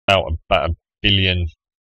out about 1 billion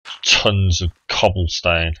tons of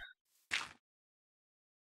cobblestone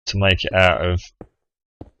to make it out of.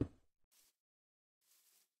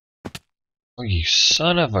 Oh, you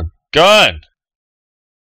son of a gun!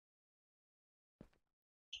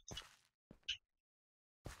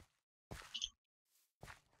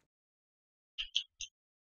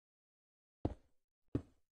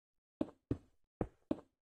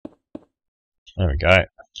 There we go.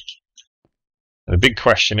 The big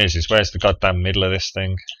question is where's the goddamn middle of this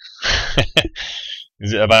thing?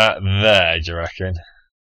 Is it about there, do you reckon?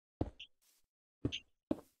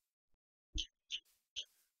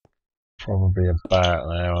 Probably about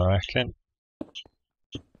there, I reckon.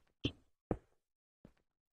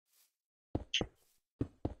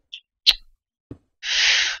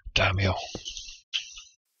 Damn you.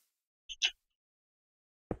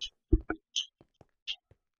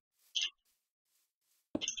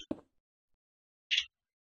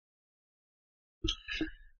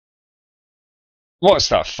 What's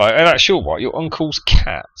that photo? That's your what? Your uncle's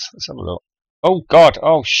cat? Let's have a look. Oh god,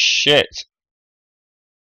 oh shit.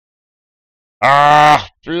 Ah,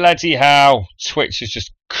 bloody hell. Twitch has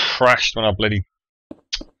just crashed when I bloody...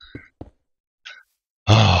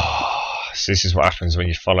 Oh, so this is what happens when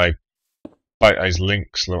you follow photos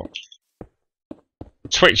links, look.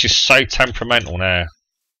 Twitch is so temperamental now.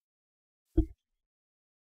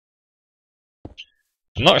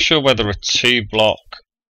 I'm not sure whether a 2-block...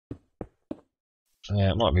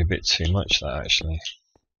 Yeah, it might be a bit too much that actually.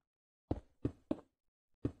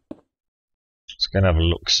 Let's go and have a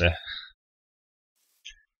look, see.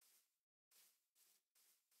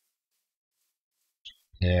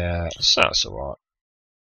 Yeah, that's alright.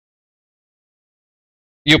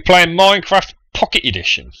 You're playing Minecraft Pocket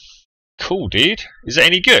Edition. Cool, dude. Is it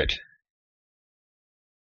any good?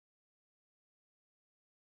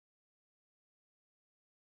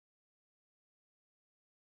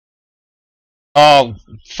 Oh,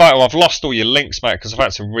 Photo, I've lost all your links, mate, because I've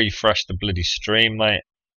had to refresh the bloody stream, mate.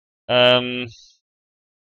 I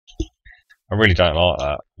really don't like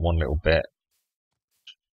that one little bit.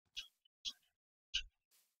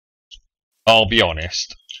 I'll be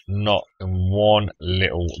honest, not in one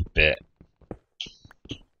little bit.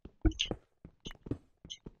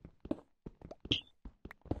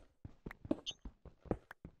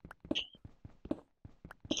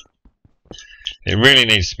 It really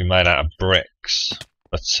needs to be made out of bricks,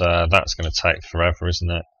 but that's going to take forever, isn't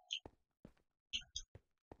it?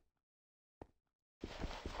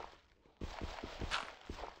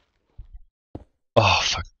 Oh,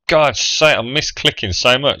 for God's sake, I'm misclicking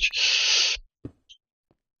so much.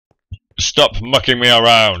 Stop mucking me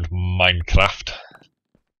around, Minecraft.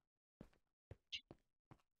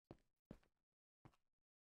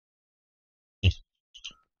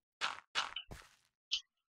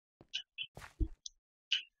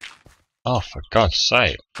 Oh, for God's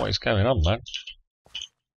sake, what is going on, man?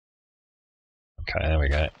 Okay, there we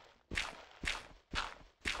go.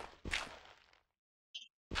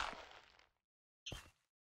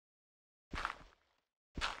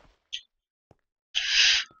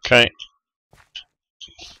 Okay.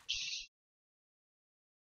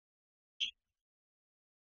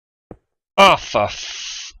 Oh,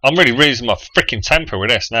 I'm really losing my freaking temper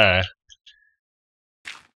with this now.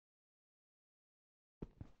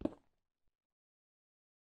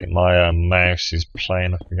 My mouse is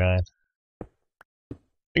playing up again. I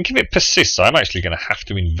think if it persists, I'm actually going to have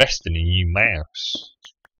to invest in a new mouse.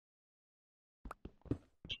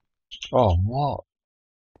 Oh, what?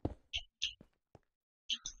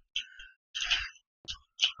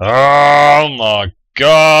 Oh my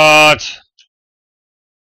God!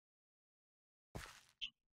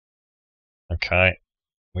 Okay,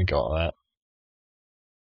 we got that.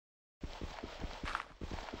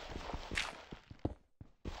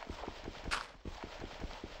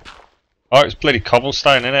 Oh, it's bloody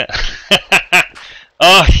cobblestone, isn't it?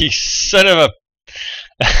 Oh, you son of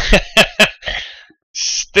a...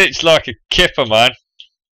 Stitched like a kipper, man.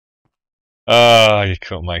 Oh, you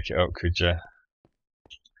couldn't make it up, could you?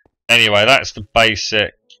 Anyway, that's the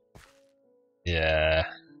basic... Yeah.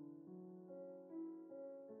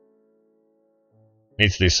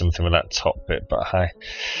 Need to do something with that top bit, but hey.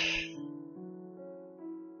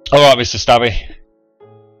 Alright, Mr. Stabby.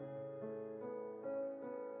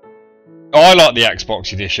 I like the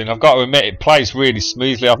Xbox edition. I've got to admit, it plays really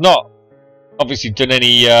smoothly. I've not obviously done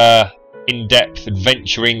any in-depth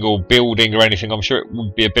adventuring or building or anything. I'm sure it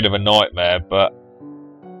would be a bit of a nightmare, but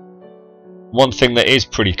one thing that is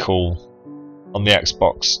pretty cool on the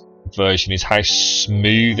Xbox version is how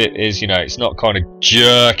smooth it is. You know, it's not kind of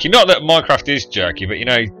jerky. Not that Minecraft is jerky, but you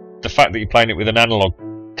know, the fact that you're playing it with an analog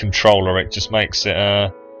controller, it just makes it.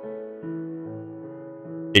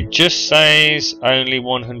 It just says only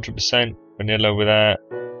 100% vanilla without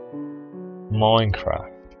Minecraft.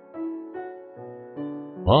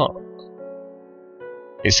 What?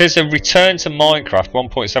 It says a return to Minecraft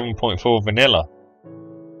 1.7.4 vanilla.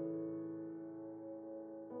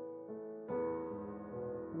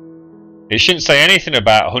 It shouldn't say anything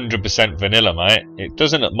about 100% vanilla, mate. It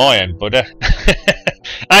doesn't at my end, buddy.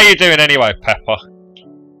 How you doing anyway, Pepper?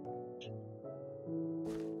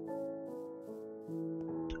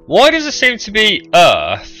 Why does it seem to be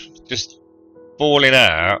Earth just falling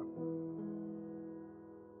out?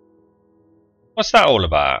 What's that all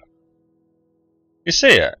about? You see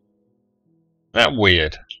it? That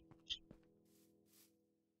weird.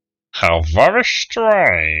 How very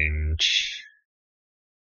strange.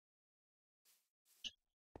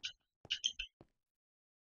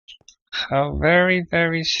 How very,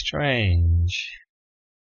 very strange.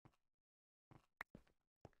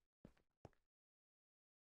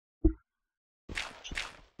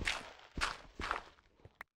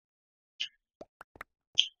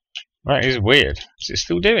 That is weird. Is it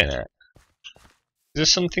still doing it? Is there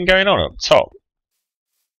something going on up top?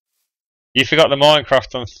 You forgot the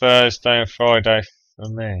Minecraft on Thursday and Friday for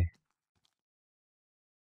me.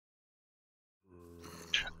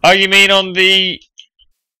 Oh, you mean on the...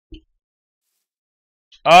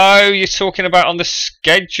 Oh, you're talking about on the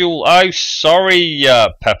schedule. Oh, sorry,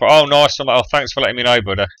 Pepper. Oh, nice one. Oh, thanks for letting me know,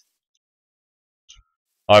 buddy.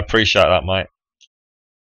 I appreciate that, mate.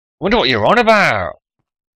 I wonder what you're on about.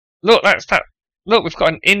 Look, that's that. Look, we've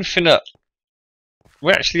got an infinite.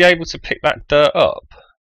 We're actually able to pick that dirt up.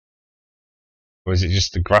 Or is it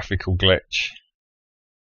just a graphical glitch?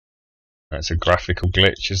 That's a graphical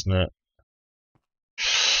glitch, isn't it?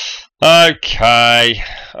 Okay.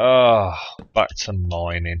 Oh, back to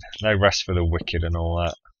mining. No rest for the wicked and all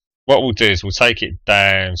that. What we'll do is we'll take it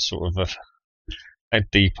down sort of how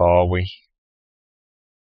deep are we?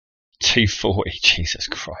 240, Jesus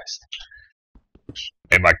Christ.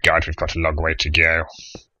 Oh my god, we've got a long way to go.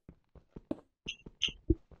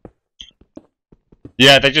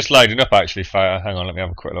 Yeah, they're just loading up actually, Fire. Hang on, let me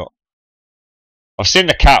have a quick look. I've seen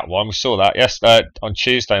the cat one, we saw that, yes, on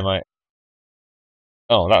Tuesday, mate.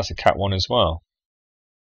 Oh, that's a cat one as well.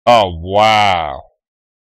 Oh, wow.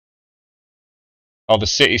 Oh, the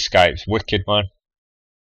cityscape's wicked, man.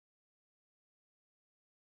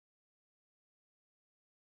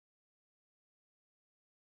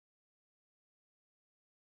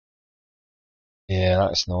 Yeah,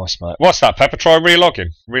 that's nice, mate. What's that, Pepper? Try relogging.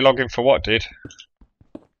 Relogging for what, dude?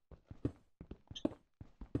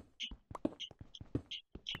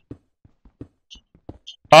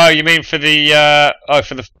 Oh, you mean for the oh,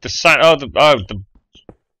 for the sound? Oh, the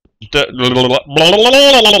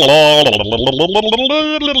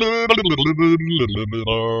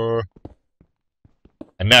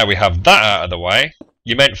and now we have that out of the way.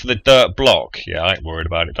 You meant for the dirt block? Yeah, I ain't worried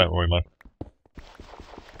about it. Don't worry, man.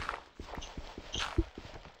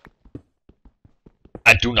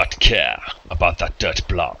 I do not care about that dirt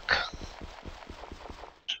block.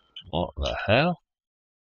 What the hell?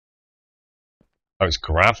 Oh, it's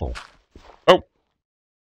gravel. Oh!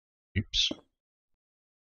 Oops.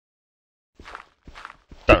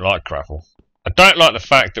 Don't like gravel. I don't like the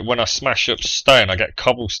fact that when I smash up stone, I get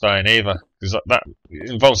cobblestone either. Because that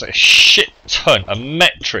involves a shit ton, a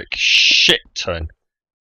metric shit ton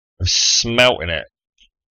of smelting it.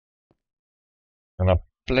 And I've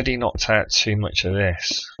bloody knocked out too much of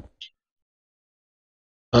this.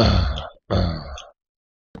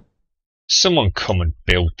 Someone come and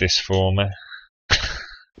build this for me.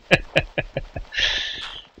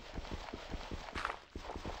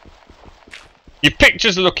 Your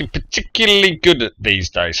pictures are looking particularly good at these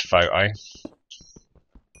days, photo.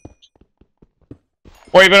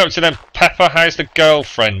 What have you been up to then, Pepper? How's the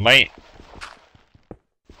girlfriend, mate?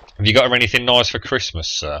 Have you got her anything nice for Christmas,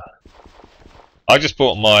 sir? I just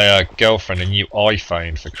bought my girlfriend a new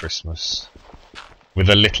iPhone for Christmas. With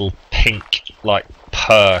a little pink, like,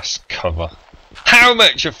 purse cover. How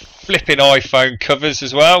much are flipping iPhone covers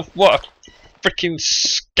as well? What a freaking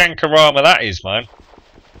skankarama that is, man.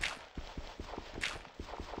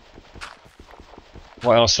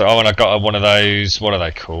 What else? Oh, and I got one of those, what are they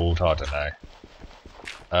called? I don't know.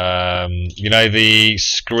 You know, the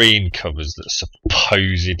screen covers that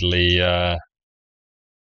supposedly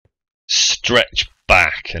stretch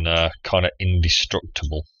back and are kind of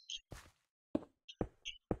indestructible.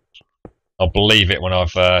 I'll believe it when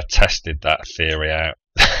I've tested that theory out.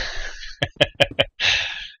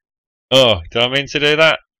 Oh, did I mean to do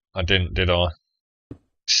that? I didn't, did I?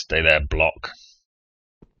 Stay there, block.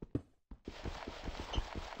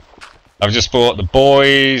 I've just bought the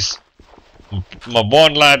boys. My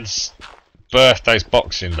one lad's birthday's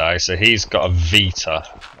Boxing Day, so he's got a Vita.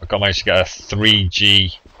 I've got to manage to get a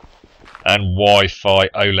 3G and Wi-Fi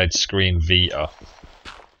OLED screen Vita.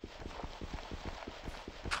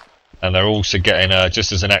 And they're also getting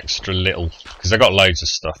just as an extra little, because they've got loads of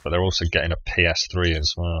stuff, but they're also getting a PS3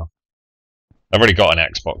 as well. They've already got an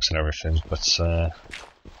Xbox and everything, but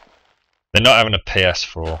they're not having a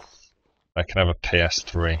PS4. They can have a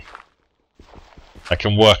PS3. They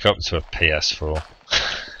can work up to a PS4.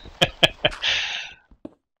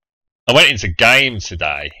 I went into Game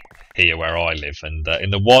today, here where I live, and in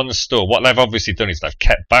the one store, what they've obviously done is they've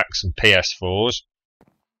kept back some PS4s.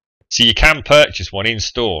 So you can purchase one in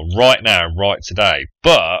store right now, right today,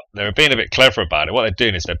 but they're being a bit clever about it. What they're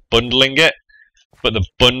doing is they're bundling it, but the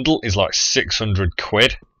bundle is like 600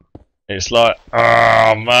 quid. It's like,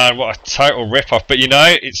 oh man, what a total rip-off. But you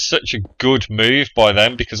know, it's such a good move by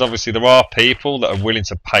them, because obviously there are people that are willing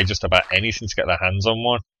to pay just about anything to get their hands on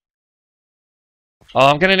one. Oh,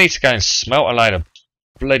 I'm going to need to go and smelt a load of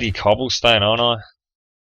bloody cobblestone, aren't I?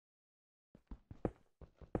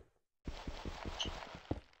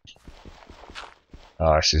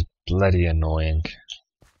 Oh, this is bloody annoying.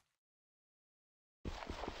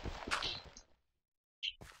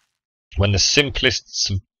 When the simplest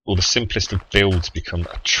of builds become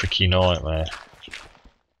a tricky nightmare.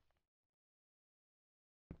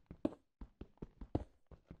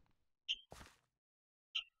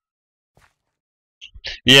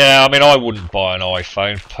 Yeah, I mean, I wouldn't buy an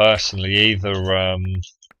iPhone personally either,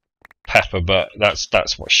 Pepper, but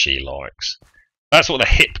that's what she likes. That's what the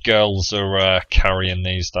hip girls are carrying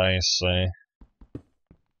these days, so I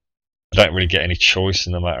don't really get any choice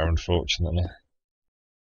in the matter, unfortunately.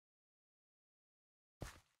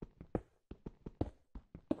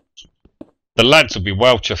 The lads will be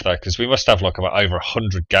well chuffed though, because we must have like about over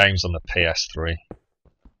 100 games on the PS3.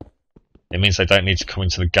 It means they don't need to come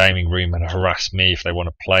into the gaming room and harass me if they want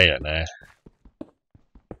to play it now.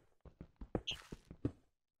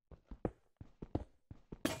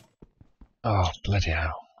 Oh, bloody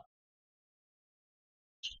hell.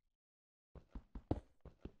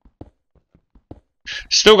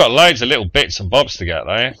 Still got loads of little bits and bobs to get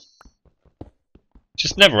though.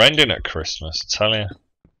 Just never ending at Christmas, I tell you.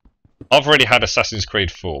 I've already had Assassin's Creed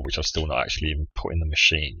 4, which I've still not actually even put in the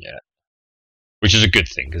machine yet. Which is a good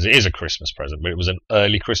thing, because it is a Christmas present, but it was an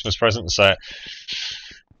early Christmas present, so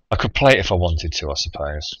I could play it if I wanted to, I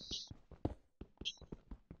suppose.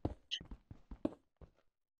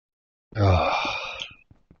 Oh.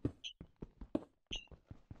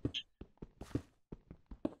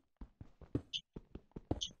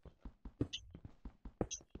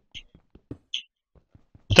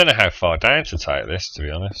 I don't know how far down to take this, to be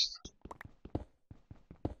honest.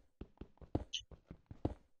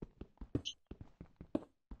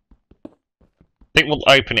 I think we'll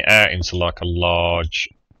open it out into like a large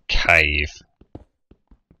cave.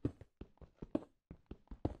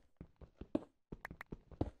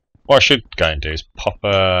 What I should go and do is pop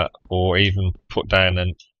or even put down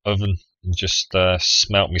an oven and just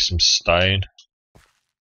smelt me some stone.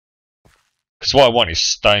 Because what I want is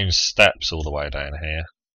stone steps all the way down here.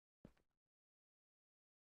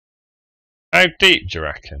 How deep do you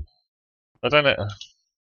reckon? I don't know.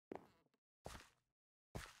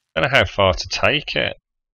 I don't know how far to take it.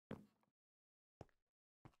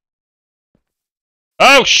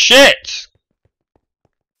 Oh shit!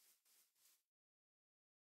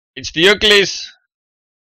 It's the uglies!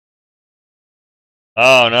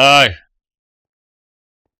 Oh no!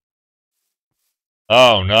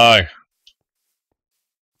 Oh no!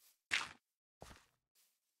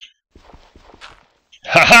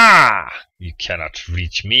 Ha ha! You cannot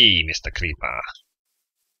reach me, Mr. Creeper.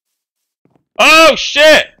 Oh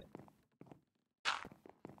shit!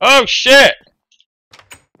 Oh shit!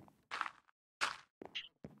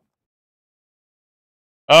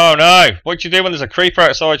 Oh no! What do you do when there's a creeper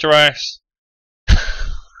outside your house?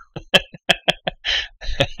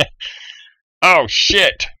 Oh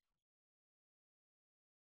shit!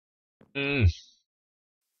 And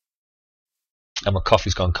my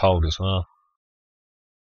coffee's gone cold as well.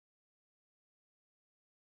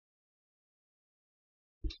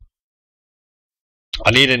 I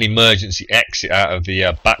need an emergency exit out of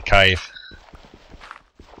the bat cave.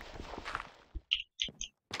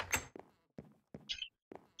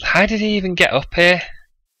 How did he even get up here?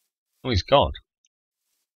 Oh, he's gone.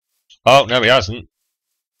 Oh, no, he hasn't.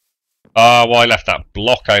 Oh, well, I left that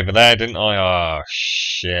block over there, didn't I? Oh,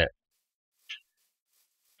 shit.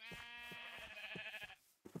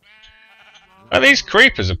 Oh, these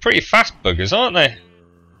creepers are pretty fast buggers, aren't they?